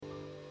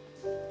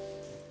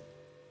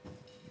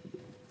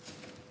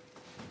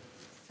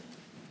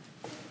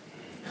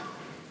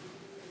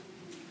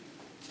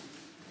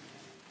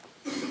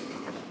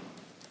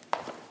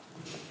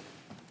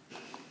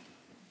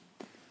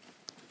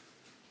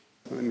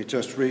me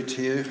just read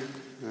to you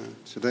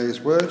today's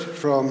word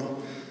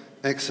from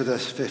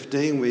Exodus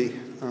 15. We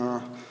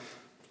are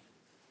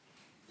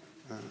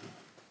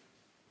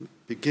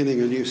beginning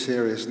a new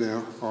series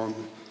now on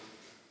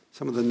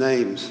some of the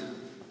names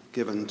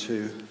given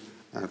to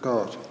our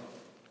God.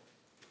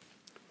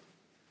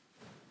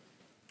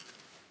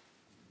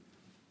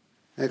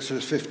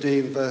 Exodus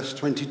 15, verse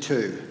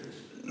 22.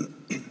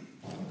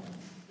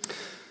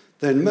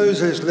 Then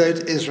Moses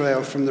led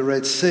Israel from the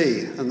Red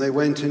Sea, and they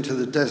went into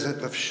the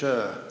desert of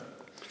Shur.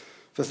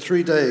 For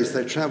 3 days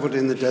they traveled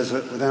in the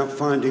desert without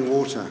finding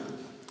water.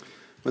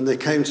 When they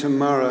came to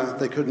Marah,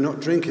 they could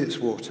not drink its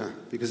water,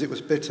 because it was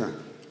bitter.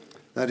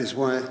 That is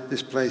why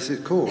this place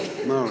is called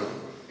Marah.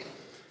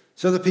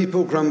 So the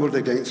people grumbled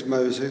against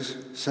Moses,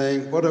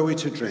 saying, "What are we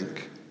to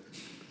drink?"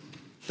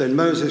 Then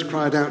Moses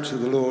cried out to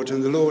the Lord,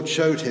 and the Lord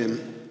showed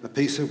him a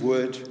piece of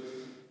wood.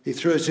 He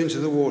threw it into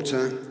the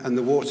water, and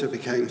the water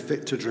became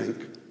fit to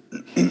drink.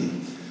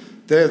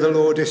 There the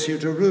Lord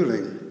issued a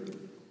ruling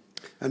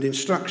and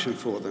instruction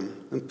for them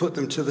and put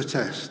them to the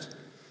test.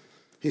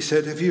 He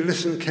said, "If you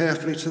listen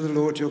carefully to the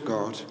Lord your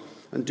God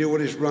and do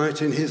what is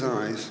right in his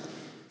eyes,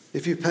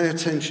 if you pay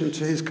attention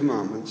to his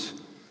commandments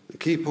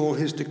and keep all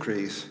his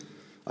decrees,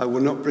 I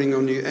will not bring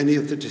on you any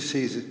of the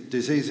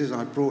diseases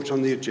I brought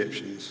on the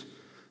Egyptians,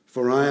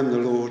 for I am the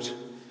Lord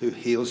who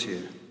heals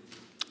you."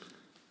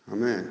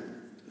 Amen.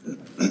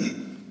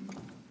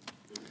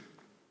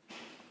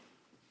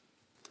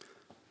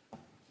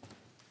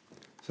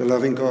 So,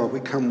 loving God,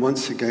 we come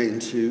once again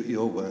to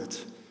your word.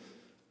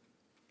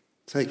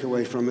 Take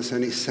away from us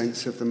any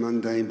sense of the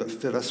mundane, but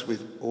fill us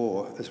with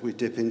awe as we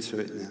dip into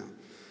it now.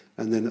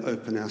 And then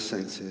open our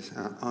senses,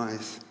 our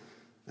eyes,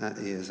 our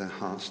ears, our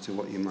hearts to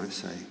what you might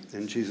say.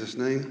 In Jesus'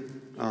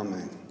 name,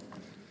 amen.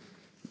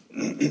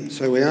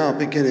 So we are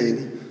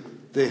beginning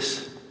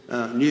this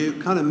new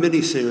kind of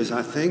mini-series,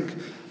 I think,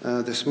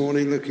 this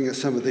morning, looking at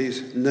some of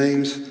these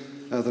names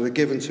that are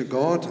given to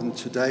God. And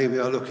today we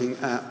are looking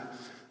at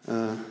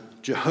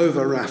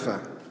Jehovah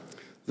Rapha,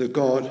 the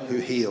God who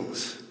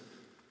heals.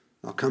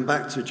 I'll come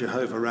back to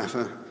Jehovah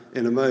Rapha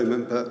in a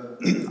moment, but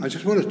I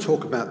just want to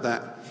talk about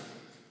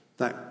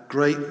that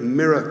great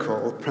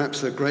miracle,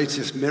 perhaps the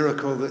greatest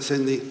miracle that's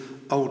in the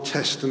Old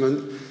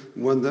Testament,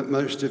 one that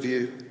most of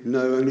you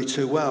know only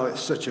too well.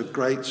 It's such a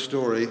great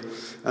story.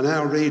 And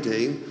our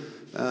reading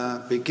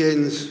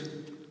begins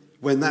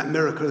when that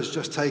miracle has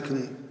just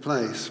taken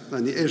place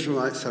and the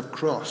Israelites have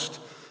crossed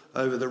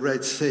over the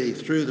Red Sea,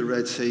 through the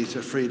Red Sea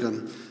to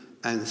freedom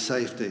and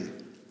safety.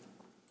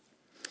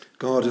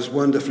 God has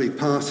wonderfully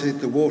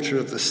parted the water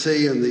of the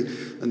sea, and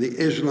the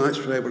Israelites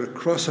were able to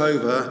cross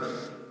over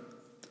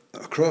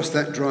across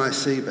that dry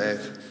seabed.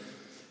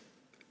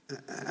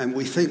 And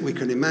we think we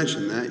can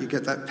imagine that. You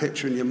get that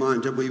picture in your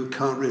mind, and we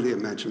can't really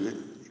imagine it.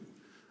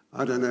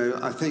 I don't know.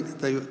 I think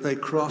they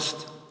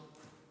crossed,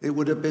 it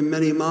would have been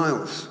many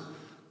miles.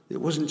 It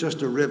wasn't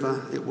just a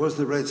river, it was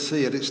the Red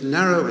Sea. At its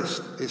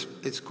narrowest,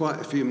 it's quite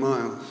a few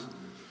miles.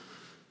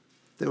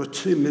 There were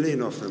 2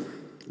 million of them,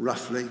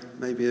 roughly,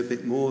 maybe a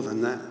bit more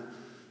than that.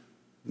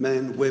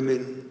 Men,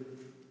 women,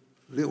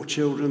 little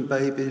children,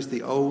 babies,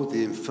 the old,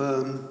 the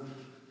infirm,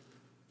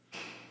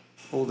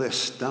 all their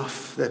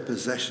stuff, their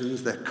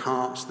possessions, their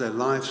carts, their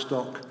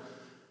livestock.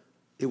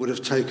 It would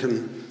have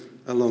taken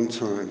a long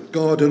time.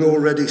 God had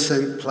already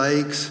sent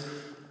plagues,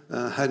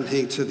 hadn't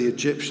he, to the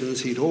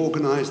Egyptians. He'd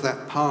organised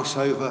that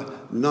Passover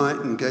night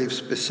and gave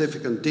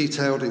specific and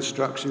detailed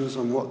instructions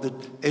on what the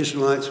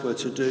Israelites were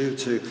to do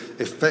to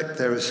effect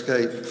their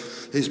escape.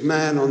 His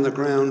man on the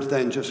ground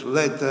then just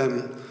led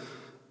them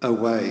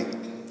away,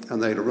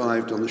 and they'd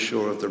arrived on the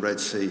shore of the Red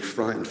Sea,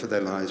 frightened for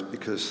their lives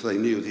because they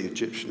knew the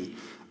Egyptian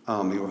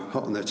army were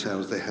hot on their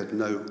tails. They had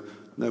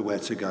nowhere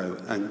to go,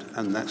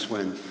 and that's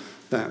when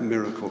that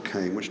miracle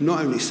came, which not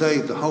only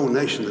saved the whole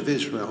nation of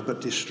Israel,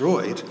 but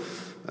destroyed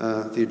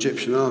the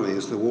Egyptian army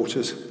as the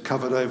waters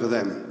covered over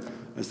them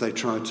as they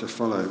tried to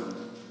follow.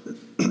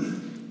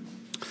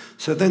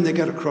 So then they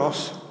get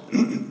across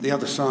the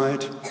other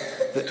side,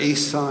 the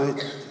east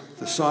side,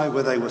 the side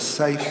where they were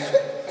safe,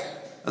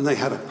 and they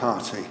had a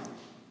party.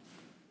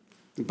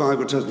 The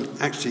Bible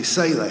doesn't actually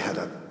say they had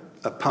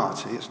a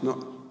party. It's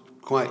not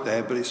quite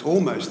there, but it's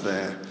almost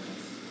there.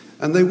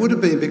 And they would have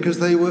been, because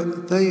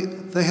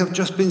they have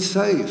just been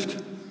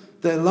saved.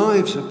 Their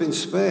lives have been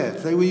spared.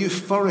 They were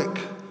euphoric.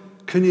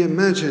 Can you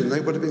imagine? They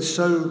would have been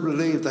so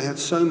relieved. They had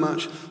so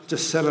much to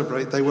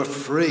celebrate. They were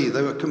free.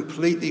 They were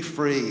completely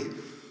free.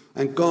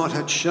 And God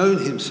had shown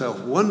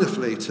himself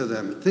wonderfully to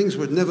them. Things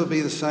would never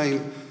be the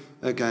same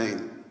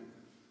again.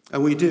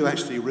 And we do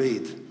actually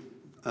read,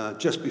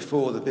 just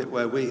before the bit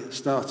where we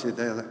started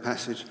there, that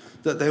passage,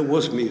 that there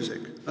was music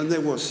and there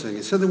was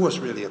singing. So there was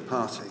really a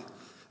party.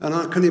 And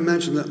I can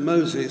imagine that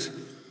Moses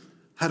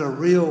had a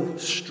real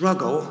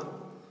struggle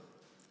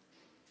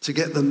to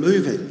get them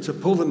moving, to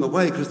pull them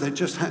away, because they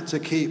just had to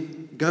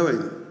keep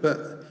going.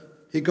 But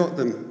he got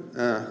them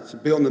to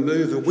be on the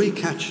move, and we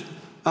catch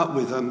up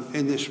with them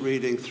in this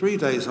reading 3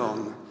 days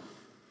on,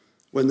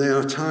 when they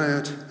are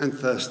tired and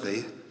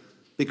thirsty,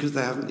 because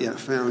they haven't yet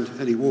found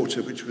any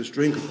water which was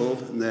drinkable,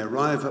 and they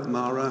arrive at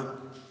Marah,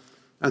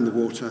 and the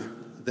water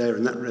there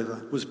in that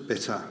river was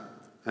bitter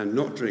and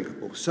not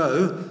drinkable.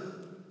 So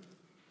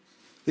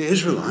the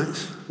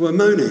Israelites were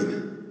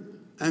moaning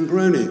and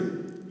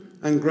groaning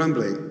and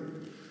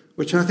grumbling,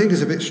 which I think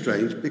is a bit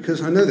strange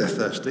because I know they're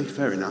thirsty,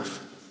 fair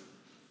enough.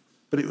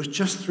 But it was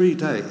just 3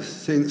 days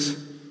since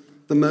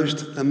the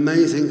most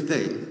amazing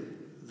thing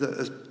that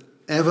has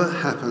ever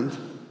happened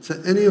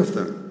to any of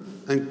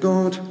them. And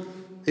God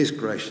is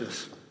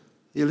gracious.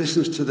 He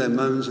listens to their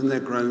moans and their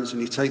groans,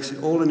 and he takes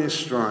it all in his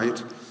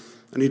stride,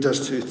 and he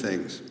does 2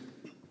 things.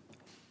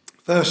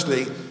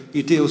 Firstly,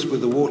 he deals with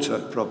the water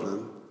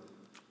problem.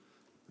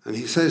 And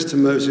he says to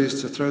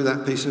Moses to throw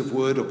that piece of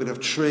wood or bit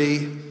of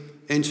tree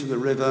into the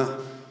river,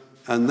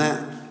 and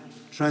that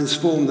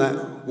transformed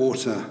that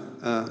water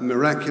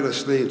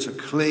miraculously into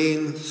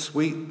clean,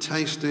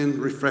 sweet-tasting,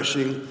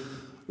 refreshing,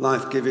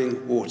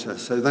 life-giving water.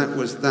 So that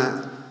was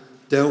that.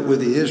 Dealt with.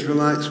 The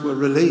Israelites were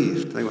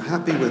relieved. They were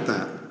happy with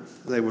that.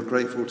 They were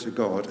grateful to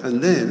God.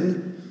 And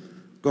then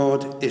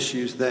God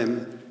issues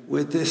them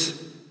with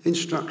this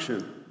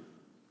instruction.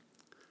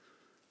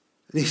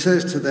 And he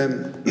says to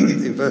them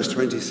in verse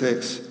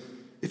 26,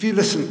 if you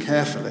listen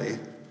carefully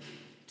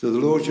to the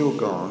Lord your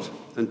God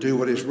and do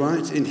what is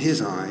right in his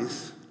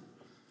eyes,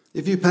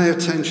 if you pay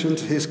attention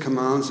to his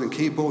commands and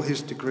keep all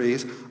his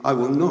decrees, I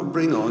will not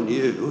bring on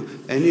you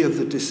any of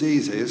the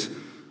diseases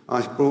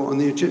I've brought on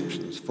the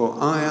Egyptians, for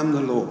I am the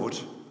Lord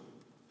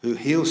who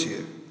heals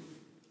you.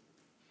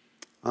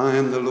 I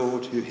am the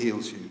Lord who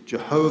heals you.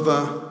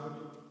 Jehovah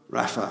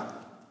Rapha,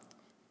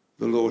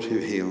 the Lord who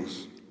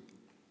heals.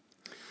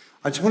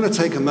 I just want to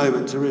take a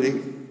moment to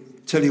really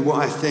tell you what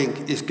I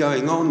think is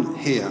going on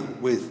here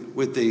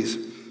with these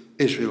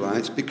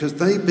Israelites, because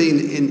they've been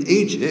in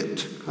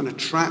Egypt, kind of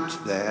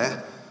trapped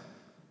there,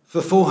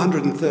 for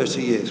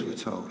 430 years, we're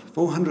told.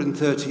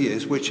 430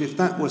 years, which if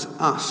that was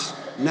us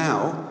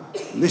now,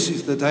 and this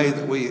is the day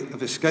that we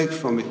have escaped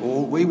from it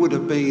all, we would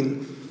have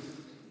been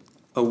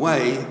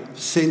away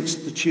since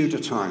the Tudor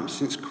times,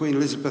 since Queen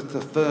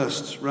Elizabeth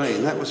I's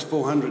reign. That was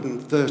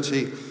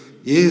 430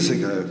 years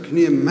ago. Can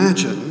you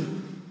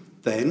imagine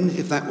then,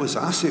 if that was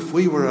us, if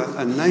we were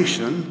a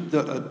nation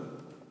that had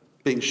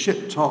been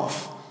shipped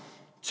off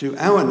to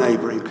our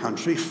neighbouring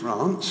country,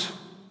 France,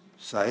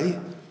 say,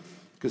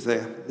 because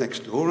they're next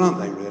door, aren't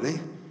they really?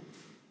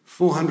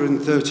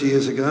 430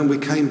 years ago, and we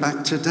came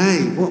back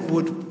today. What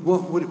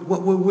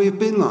would we have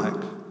been like?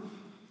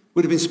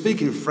 We'd have been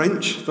speaking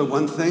French, for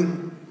one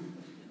thing,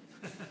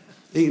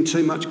 eating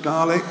too much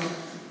garlic,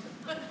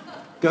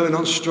 going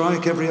on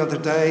strike every other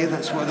day.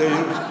 That's why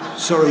they're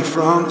sorry,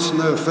 France,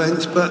 no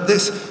offence.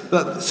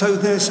 So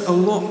there's a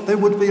lot. There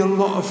would be a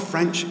lot of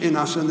French in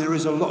us, and there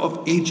is a lot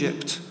of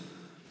Egypt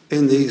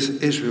in these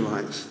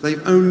Israelites.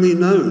 They've only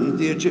known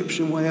the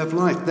Egyptian way of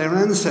life. Their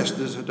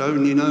ancestors had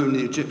only known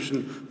the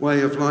Egyptian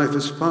way of life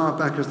as far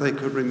back as they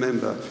could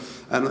remember.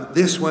 And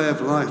this way of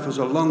life was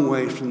a long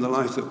way from the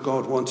life that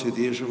God wanted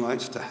the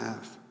Israelites to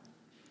have.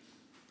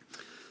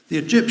 The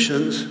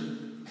Egyptians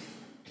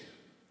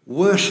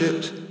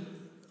worshipped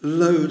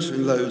loads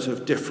and loads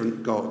of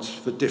different gods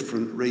for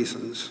different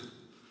reasons.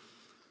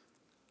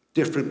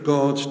 Different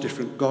gods,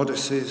 different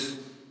goddesses,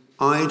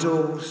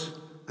 idols,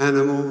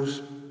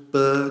 animals,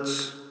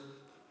 birds.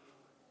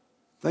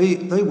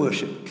 They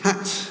worshipped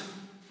cats.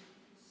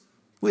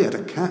 We had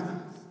a cat.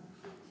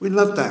 We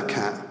loved our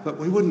cat, but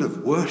we wouldn't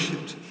have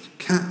worshipped a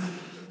cat.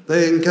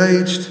 They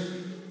engaged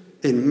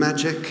in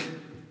magic,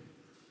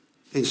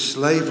 in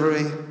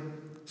slavery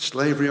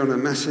on a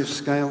massive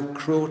scale,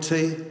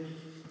 cruelty,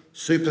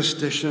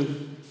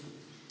 superstition.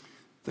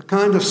 The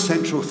kind of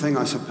central thing,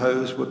 I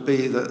suppose, would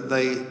be that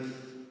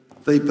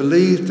they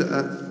believed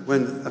that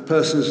when a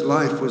person's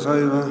life was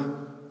over,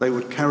 they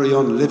would carry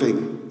on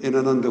living in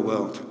an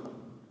underworld.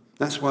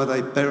 That's why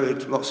they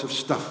buried lots of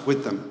stuff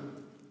with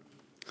them.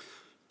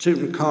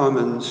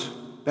 Tutankhamun's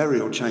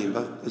burial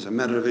chamber, as a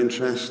matter of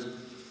interest,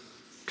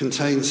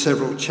 contained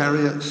several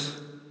chariots,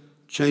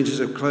 changes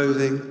of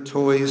clothing,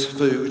 toys,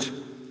 food,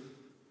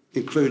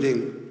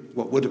 including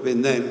what would have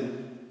been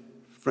then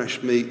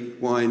fresh meat,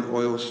 wine,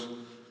 oils,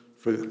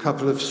 for a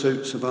couple of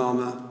suits of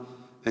armour,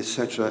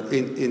 etc.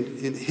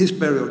 In his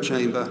burial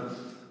chamber,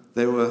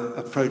 there were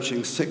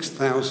approaching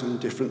 6,000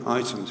 different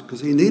items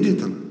because he needed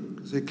them,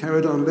 because he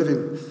carried on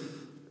living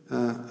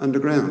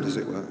underground, as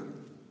it were.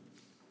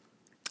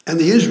 And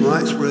the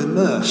Israelites were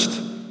immersed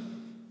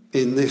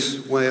in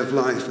this way of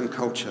life and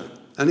culture,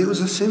 and it was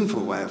a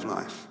sinful way of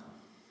life.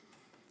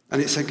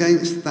 And it's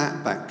against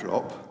that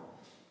backdrop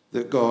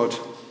that God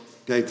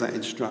gave that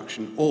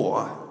instruction.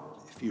 Or,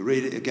 if you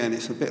read it again,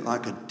 it's a bit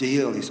like a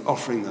deal. He's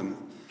offering them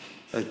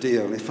a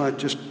deal. If I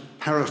just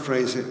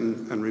paraphrase it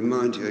and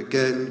remind you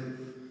again,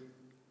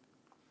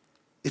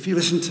 if you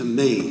listen to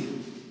me,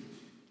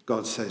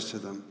 God says to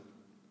them,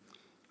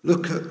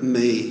 look at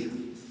me,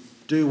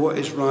 do what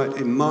is right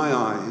in my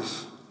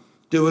eyes,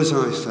 do as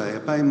I say,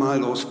 obey my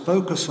laws,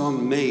 focus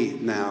on me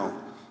now,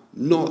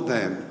 not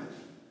them,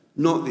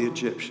 not the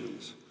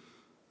Egyptians,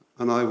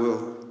 and I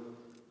will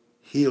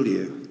heal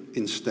you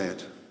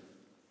instead.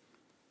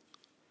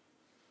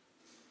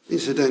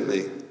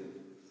 Incidentally,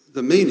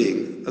 the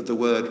meaning of the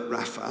word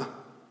Rapha,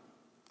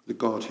 the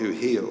God who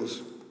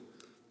heals,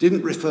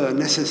 didn't refer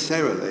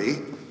necessarily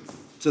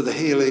to the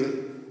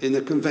healing in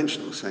the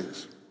conventional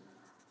sense.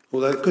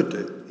 Although it could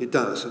do, it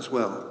does as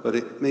well, but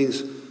it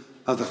means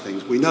other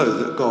things. We know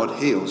that God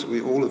heals.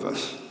 All of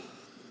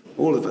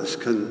us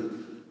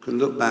can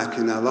look back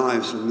in our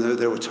lives and know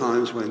there were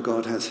times when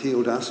God has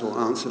healed us or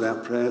answered our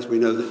prayers. We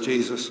know that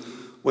Jesus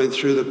went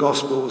through the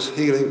Gospels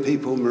healing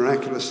people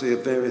miraculously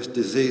of various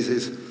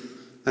diseases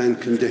and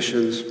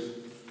conditions.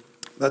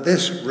 But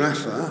this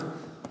Rapha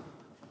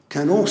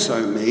can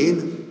also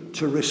mean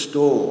to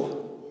restore,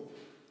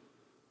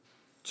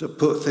 to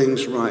put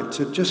things right,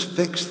 to just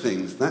fix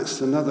things.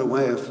 That's another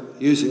way of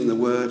using the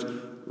word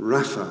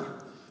Rapha.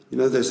 You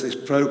know, there's this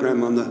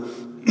program on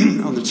the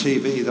on the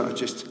TV that I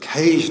just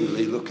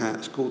occasionally look at.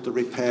 It's called The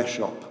Repair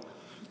Shop.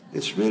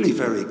 It's really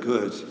very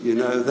good. You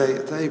know,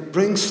 they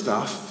bring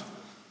stuff,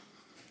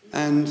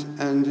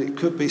 and it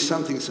could be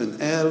something that's an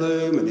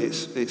heirloom and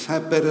it's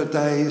had better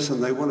days,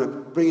 and they want to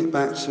bring it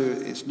back to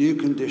its new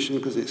condition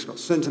because it's got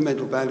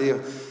sentimental value.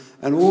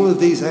 And all of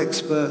these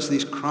experts,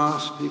 these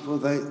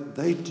craftspeople,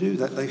 they do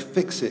that. They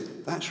fix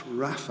it. That's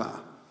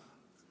Rapha.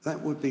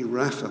 That would be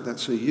Rapha.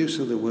 That's a use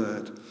of the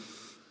word.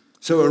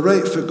 So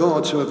for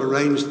God to have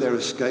arranged their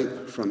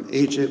escape from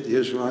Egypt, the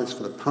Israelites,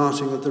 for the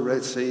parting of the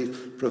Red Sea,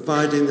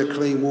 providing the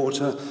clean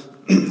water,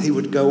 he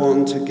would go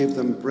on to give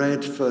them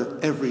bread for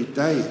every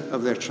day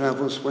of their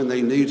travels when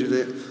they needed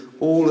it.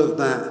 All of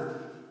that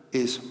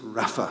is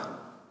Rapha,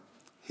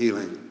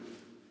 healing.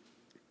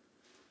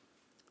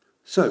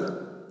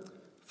 So,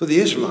 for the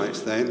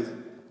Israelites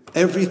then,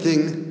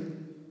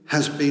 everything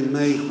has been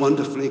made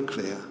wonderfully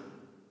clear.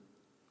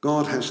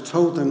 God has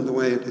told them the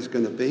way it is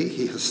going to be.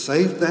 He has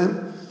saved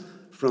them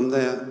from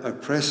their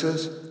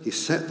oppressors. He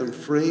set them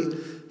free.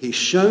 He's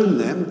shown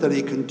them that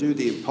he can do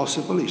the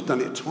impossible. He's done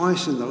it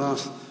twice in the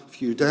last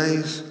few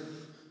days.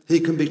 He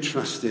can be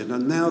trusted.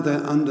 And now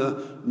they're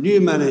under new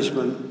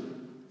management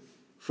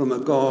from a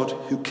God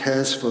who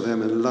cares for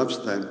them and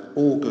loves them.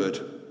 All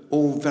good.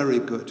 All very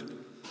good.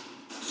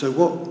 So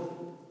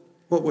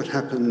what would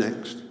happen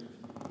next?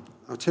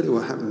 I'll tell you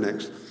what happened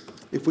next.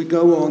 If we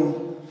go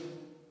on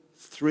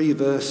 3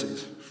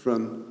 verses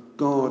from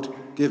God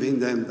giving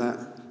them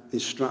that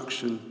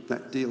instruction,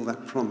 that deal,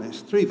 that promise.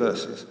 3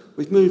 verses.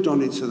 We've moved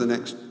on into the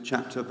next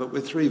chapter, but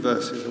we're 3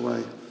 verses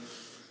away.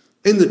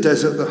 In the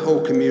desert, the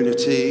whole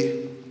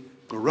community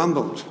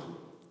grumbled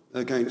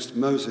against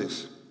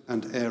Moses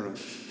and Aaron.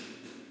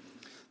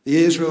 The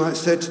Israelites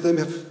said to them,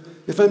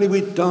 if only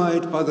we'd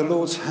died by the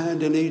Lord's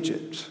hand in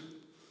Egypt.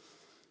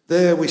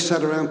 There we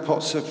sat around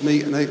pots of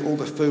meat and ate all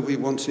the food we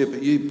wanted,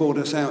 but you brought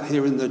us out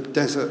here in the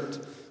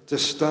desert to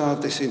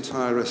starve this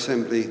entire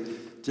assembly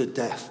to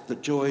death. The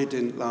joy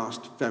didn't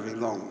last very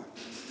long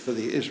for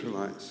the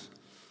Israelites.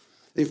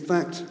 In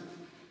fact,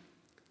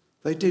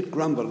 they did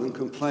grumble and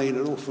complain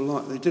an awful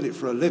lot. They did it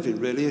for a living,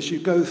 really. As you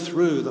go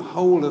through the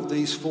whole of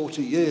these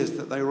 40 years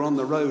that they were on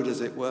the road,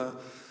 as it were,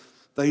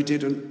 they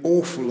did an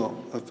awful lot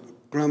of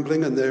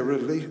grumbling, and their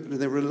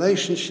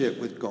relationship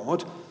with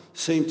God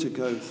seemed to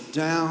go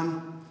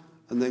down,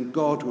 and then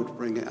God would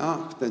bring it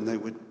up. Then they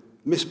would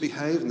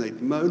misbehave and they'd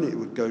moan, it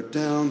would go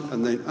down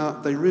and then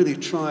up. They really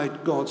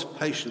tried God's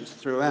patience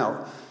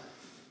throughout,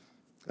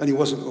 and he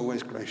wasn't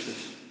always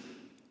gracious.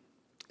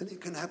 And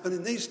it can happen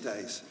in these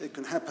days. It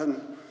can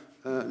happen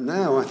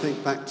now. I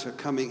think back to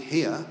coming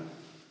here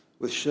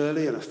with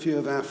Shirley and a few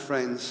of our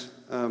friends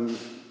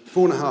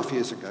 4.5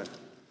 years ago.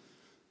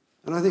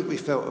 And I think we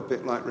felt a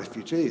bit like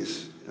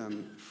refugees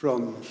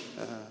from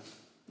a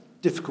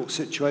difficult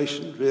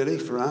situation, really,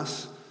 for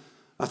us.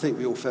 I think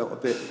we all felt a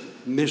bit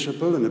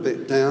miserable and a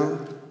bit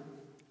down.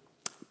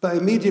 But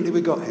immediately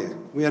we got here,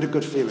 we had a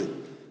good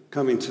feeling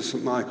coming to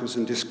St. Michael's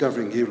and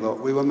discovering you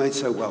lot. We were made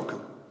so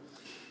welcome.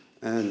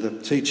 And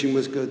the teaching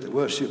was good, the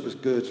worship was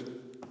good.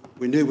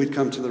 We knew we'd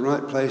come to the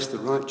right place, the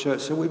right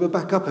church, so we were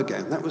back up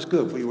again. That was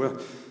good. We were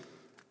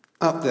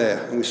up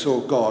there and we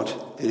saw God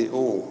in it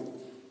all.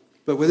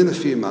 But within a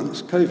few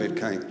months, COVID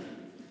came.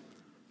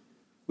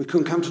 We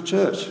couldn't come to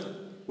church.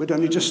 We'd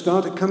only just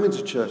started coming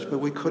to church, but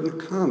we couldn't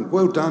come.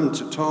 Well done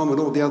to Tom and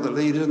all the other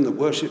leaders and the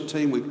worship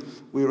team.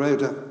 We were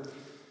able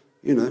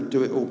to,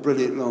 do it all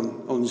brilliantly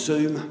on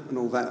Zoom and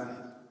all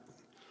that.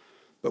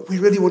 But we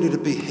really wanted to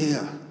be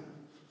here.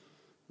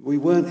 We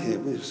weren't here.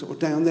 We were sort of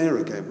down there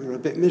again. We were a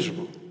bit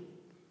miserable.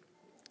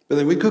 But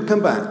then we could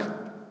come back,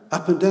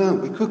 up and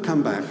down. We could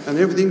come back, and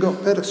everything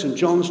got better. St.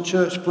 John's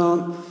church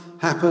plant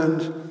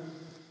happened.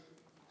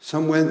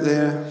 Some went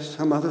there,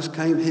 some others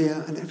came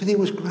here, and everything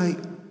was great.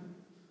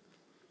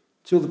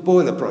 Till the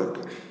boiler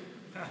broke.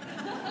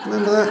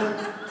 Remember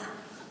that?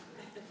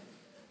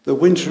 The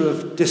winter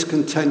of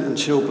discontent and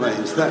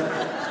chilblains.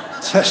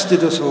 That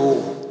tested us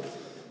all.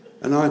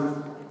 And I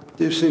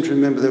do seem to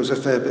remember there was a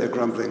fair bit of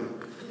grumbling.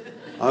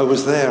 I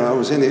was there, I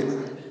was in it.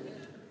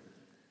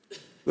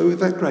 But we've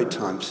had great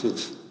times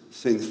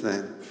since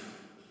then.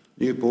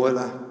 New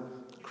boiler,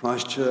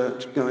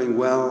 Christchurch going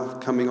well,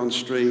 coming on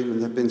stream,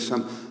 and there have been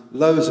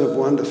loads of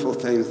wonderful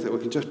things that we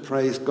can just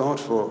praise God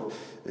for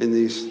in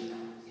these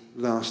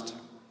last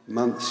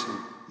months and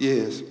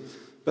years.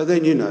 But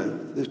then,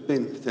 there's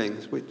been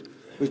things.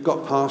 We've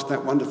got past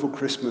that wonderful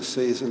Christmas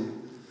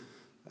season,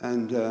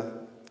 and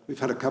we've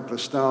had a couple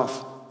of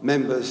staff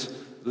members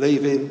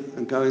leaving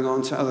and going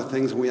on to other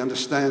things, and we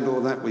understand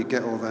all that, we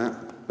get all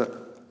that.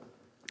 But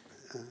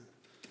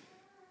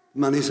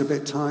money's a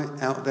bit tight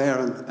out there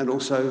and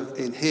also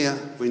in here,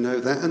 we know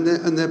that. And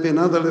there have been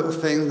other little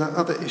things,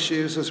 other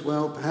issues as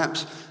well,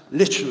 perhaps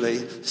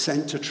literally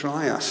sent to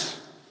try us.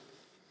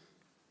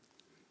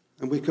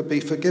 And we could be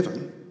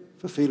forgiven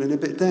for feeling a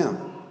bit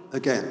down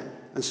again.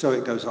 And so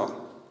it goes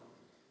on.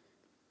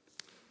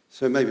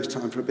 So maybe it's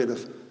time for a bit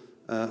of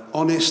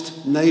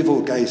honest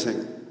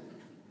navel-gazing.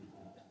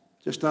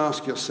 Just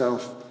ask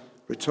yourself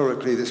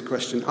rhetorically this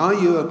question: are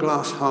you a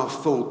glass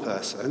half full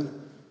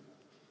person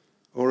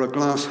or a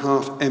glass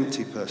half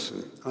empty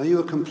person? Are you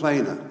a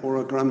complainer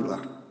or a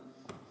grumbler?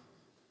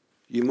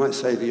 You might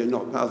say that you're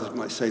not, but others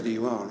might say that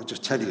you are. I'll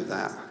just tell you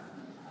that.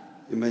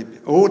 You may be.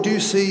 Or do you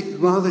see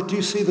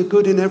the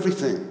good in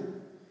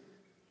everything?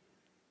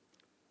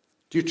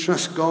 Do you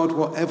trust God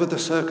whatever the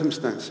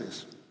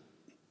circumstances?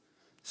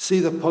 See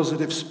the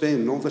positive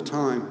spin all the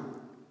time.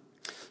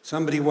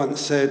 Somebody once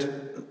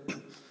said,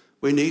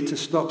 we need to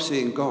stop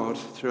seeing God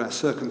through our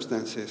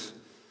circumstances.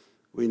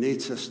 We need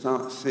to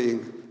start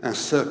seeing our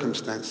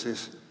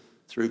circumstances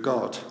through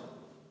God.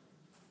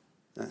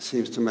 That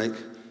seems to make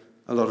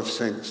a lot of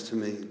sense to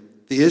me.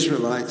 The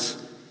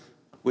Israelites,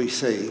 we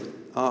see,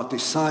 are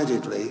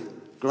decidedly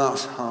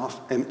glass half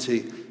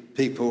empty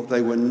people.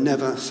 They were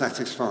never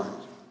satisfied.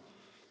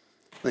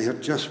 They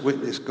had just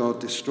witnessed God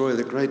destroy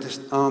the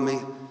greatest army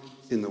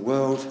in the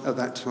world at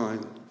that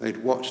time. They'd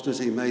watched as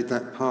he made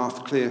that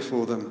path clear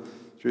for them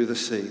through the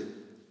sea.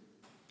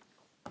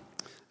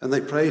 And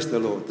they praised the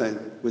Lord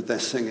then with their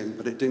singing,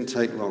 but it didn't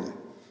take long,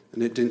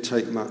 and it didn't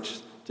take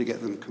much to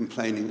get them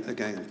complaining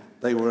again.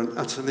 They were an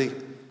utterly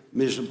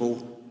miserable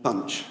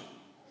bunch.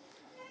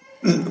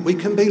 We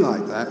can be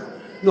like that,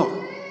 not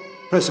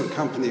present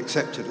company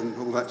accepted and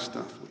all that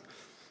stuff.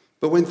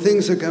 But when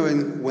things are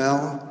going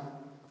well,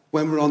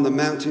 when we're on the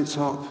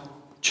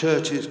mountaintop,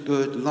 church is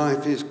good,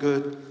 life is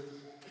good,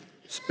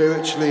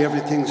 spiritually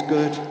everything's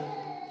good,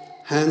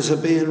 hands are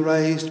being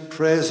raised,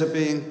 prayers are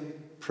being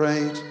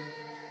prayed,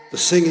 the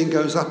singing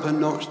goes up a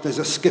notch, there's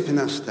a skip in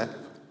our step,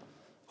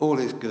 all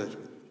is good.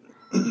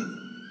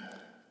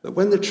 But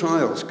when the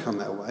trials come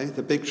our way,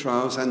 the big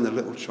trials and the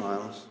little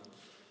trials,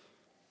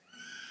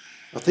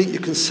 I think you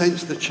can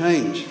sense the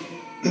change.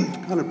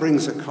 It kind of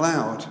brings a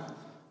cloud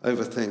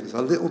over things,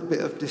 a little bit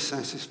of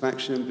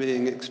dissatisfaction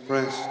being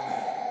expressed,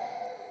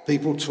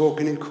 people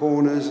talking in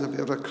corners, a bit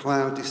of a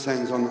cloud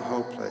descends on the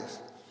whole place.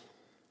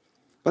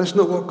 But that's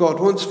not what God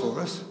wants for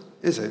us,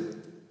 is it?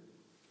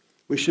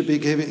 We should be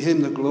giving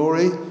him the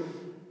glory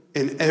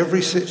in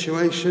every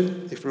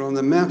situation. If we're on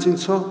the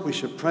mountaintop, we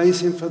should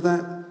praise him for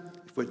that.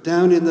 If we're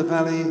down in the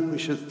valley, we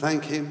should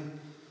thank him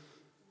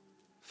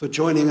for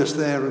joining us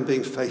there and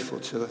being faithful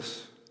to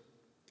us.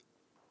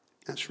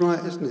 That's right,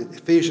 isn't it?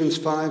 Ephesians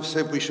 5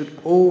 said we should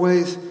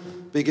always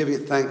be giving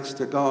thanks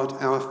to God,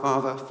 our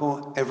Father,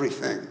 for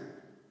everything.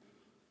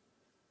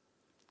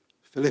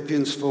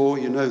 Philippians 4,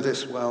 you know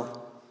this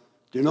well.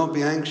 Do not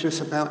be anxious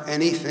about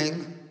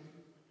anything,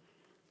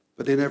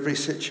 but in every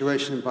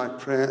situation by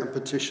prayer and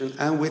petition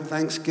and with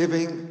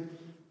thanksgiving,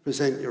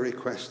 present your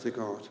requests to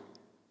God.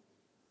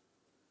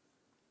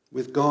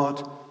 With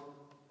God,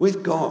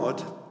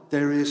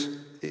 there is,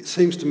 it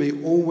seems to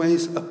me,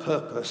 always a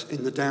purpose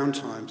in the down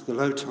times, the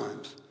low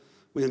times.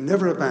 We are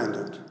never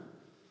abandoned.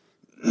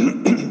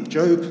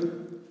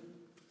 Job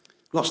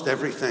lost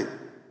everything.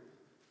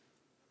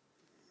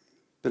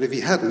 But if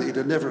he hadn't, he'd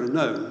have never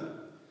known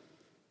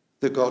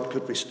that God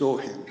could restore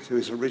him to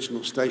his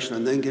original station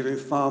and then give him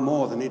far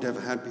more than he'd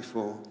ever had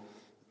before.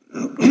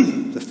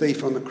 The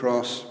thief on the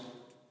cross,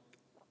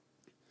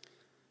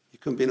 he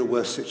couldn't be in a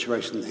worse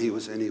situation than he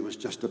was in. He was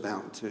just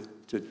about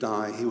to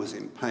die. He was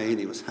in pain.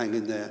 He was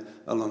hanging there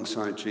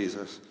alongside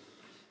Jesus.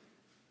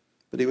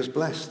 But he was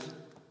blessed.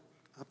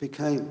 Up he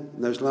came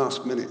in those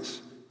last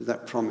minutes with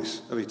that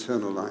promise of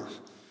eternal life.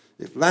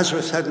 If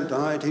Lazarus hadn't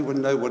died, he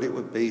wouldn't know what it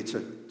would be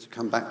to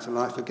come back to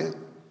life again.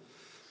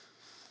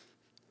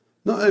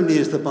 Not only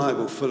is the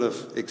Bible full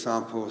of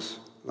examples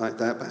like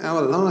that, but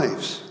our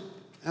lives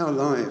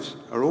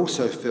are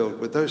also filled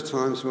with those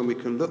times when we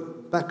can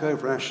look back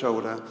over our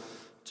shoulder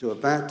to a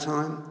bad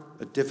time,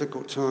 a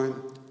difficult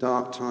time,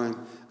 dark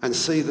time, and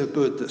see the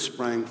good that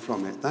sprang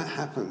from it. That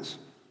happens.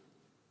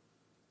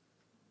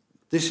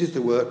 This is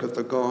the work of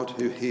the God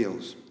who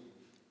heals.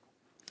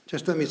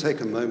 Just let me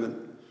take a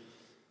moment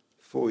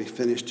before we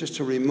finish, just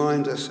to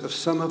remind us of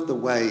some of the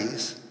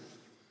ways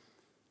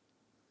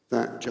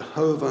that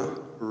Jehovah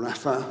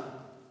Rapha,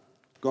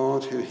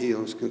 God who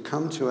heals, can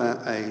come to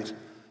our aid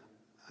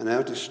and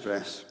our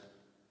distress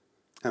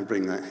and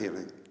bring that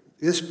healing.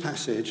 This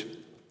passage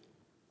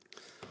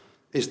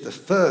is the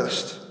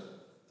first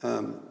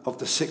of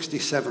the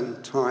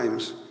 67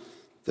 times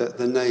that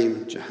the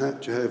name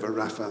Jehovah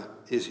Rapha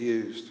is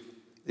used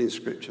in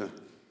Scripture.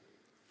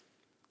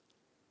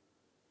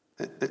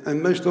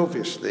 And most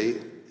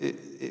obviously,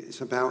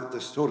 it's about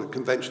the sort of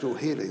conventional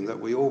healing that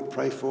we all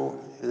pray for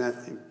in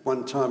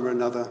one time or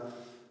another,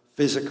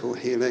 physical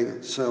healing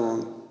and so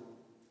on.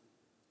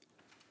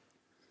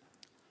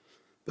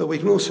 But we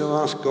can also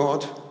ask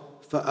God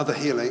for other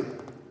healing.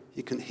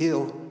 He can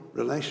heal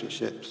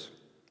relationships.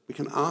 We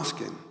can ask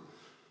him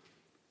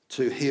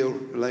to heal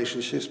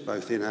relationships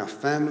both in our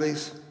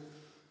families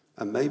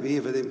and maybe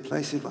even in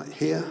places like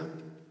here.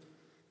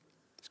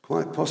 It's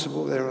quite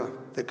possible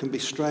there can be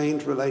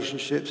strained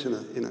relationships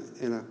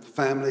in a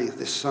family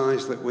this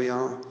size that we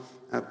are,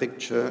 our big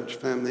church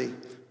family.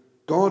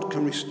 God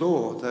can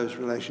restore those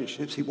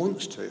relationships. He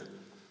wants to.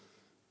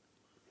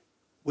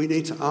 We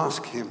need to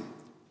ask him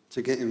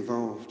to get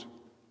involved.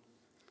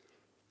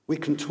 We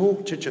can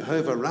talk to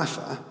Jehovah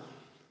Rapha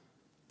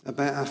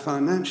about our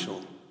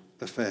financial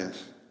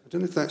affairs. I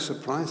don't know if that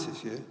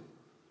surprises you,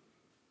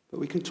 but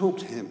we can talk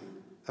to him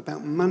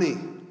about money.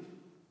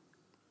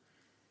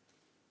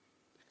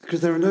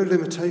 Because there are no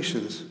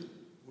limitations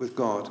with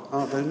God,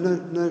 are there?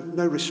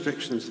 No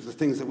restrictions of the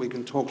things that we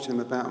can talk to him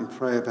about and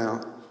pray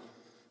about.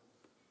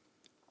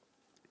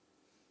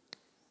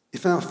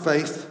 If our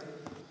faith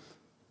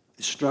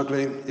is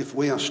struggling, if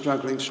we are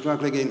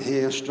struggling in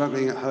here,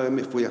 struggling at home,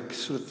 if we are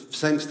sort of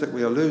sense that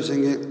we are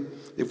losing it,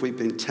 if we've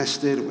been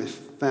tested, we've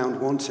found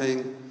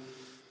wanting,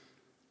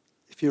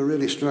 if you're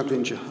really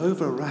struggling,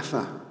 Jehovah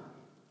Rapha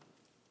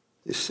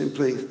is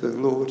simply the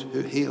Lord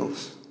who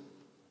heals,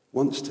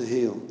 wants to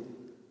heal.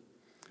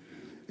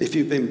 If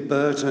you've been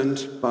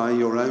burdened by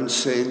your own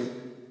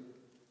sin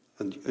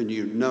and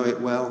you know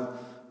it well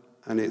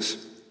and it's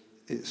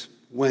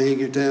weighing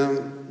you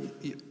down,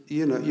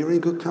 you know, you're in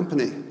good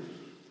company.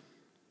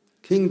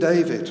 King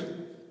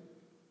David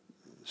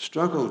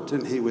struggled,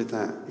 didn't he, with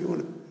that? You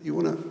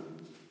want to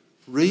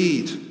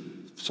read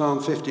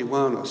Psalm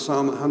 51 or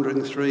Psalm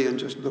 103 and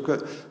just look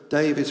at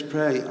David's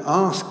prayer.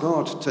 Ask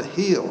God to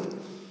heal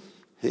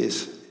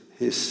his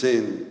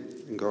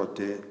sin, and God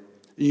did.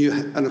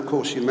 And of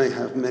course, you may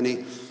have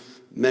many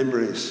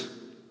memories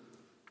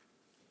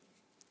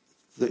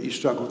that you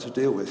struggle to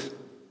deal with.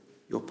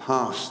 Your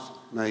past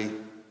may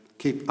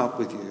keep up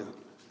with you,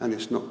 and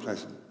it's not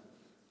pleasant.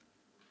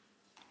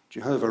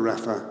 Jehovah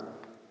Rapha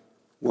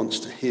wants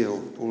to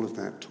heal all of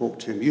that. Talk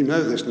to him. You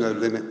know there's no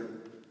limit.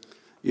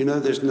 You know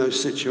there's no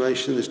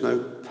situation, there's no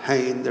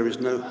pain, there is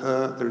no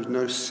hurt, there is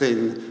no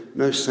sin,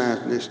 no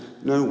sadness,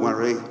 no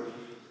worry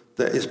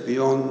that is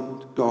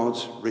beyond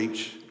God's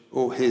reach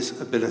or his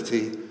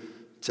ability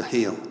to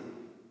heal.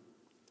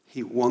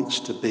 He wants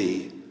to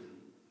be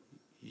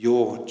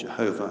your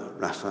Jehovah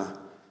Rapha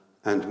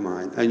and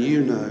mine. And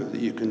you know that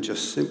you can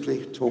just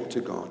simply talk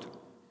to God.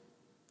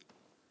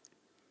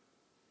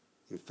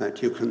 In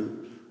fact, you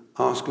can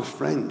ask a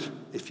friend.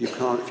 If you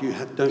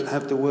don't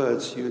have the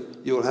words,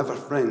 you'll have a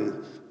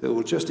friend that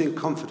will just in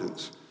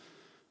confidence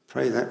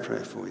pray that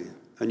prayer for you.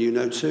 And you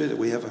know too that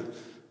we have a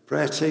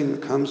prayer team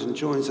that comes and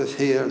joins us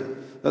here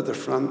at the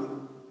front.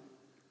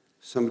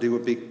 Somebody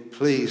would be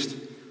pleased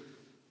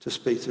to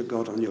speak to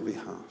God on your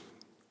behalf.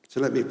 So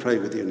let me pray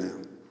with you now.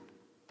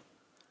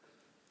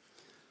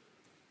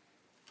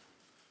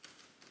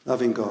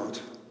 Loving God,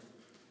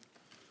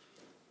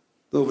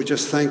 Lord, we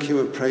just thank you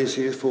and praise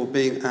you for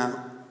being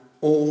our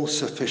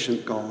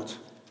all-sufficient God.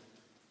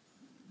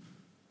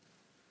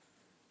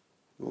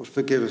 Lord,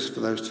 forgive us for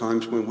those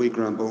times when we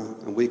grumble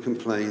and we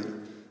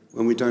complain,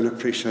 when we don't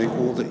appreciate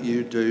all that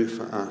you do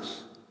for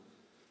us.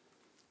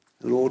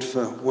 And Lord,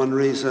 for one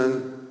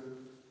reason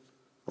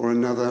or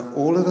another,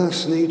 all of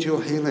us need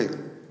your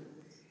healing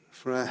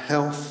for our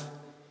health,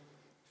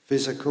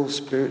 physical,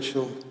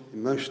 spiritual,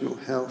 emotional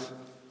health,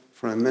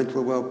 for our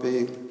mental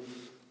well-being,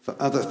 for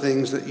other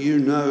things that you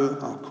know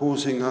are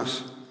causing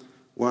us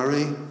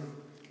worry,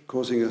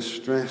 causing us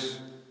stress.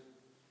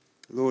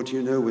 Lord,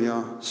 you know we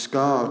are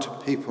scarred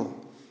people.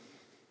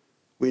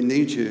 We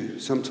need you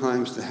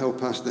sometimes to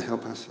help us to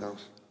help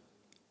ourselves.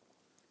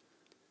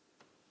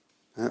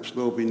 Perhaps,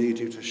 Lord, we need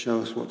you to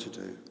show us what to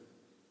do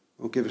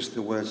or give us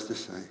the words to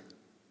say.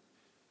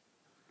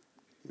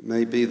 It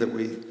may be that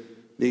we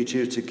need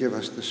you to give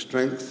us the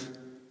strength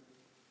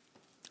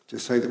to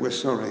say that we're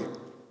sorry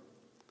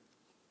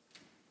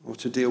or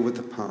to deal with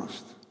the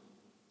past.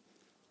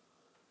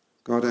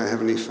 God, our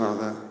Heavenly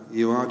Father,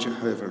 you are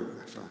Jehovah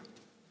Rapha.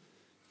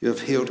 You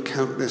have healed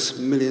countless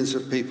millions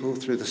of people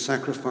through the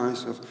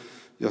sacrifice of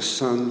your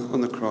Son on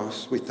the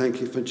cross. We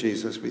thank you for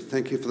Jesus. We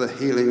thank you for the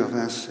healing of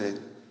our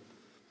sin.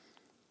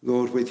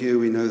 Lord, with you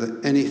we know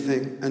that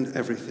anything and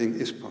everything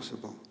is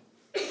possible.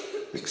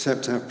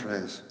 Accept our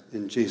prayers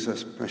in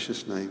Jesus'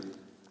 precious name.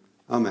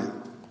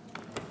 Amen.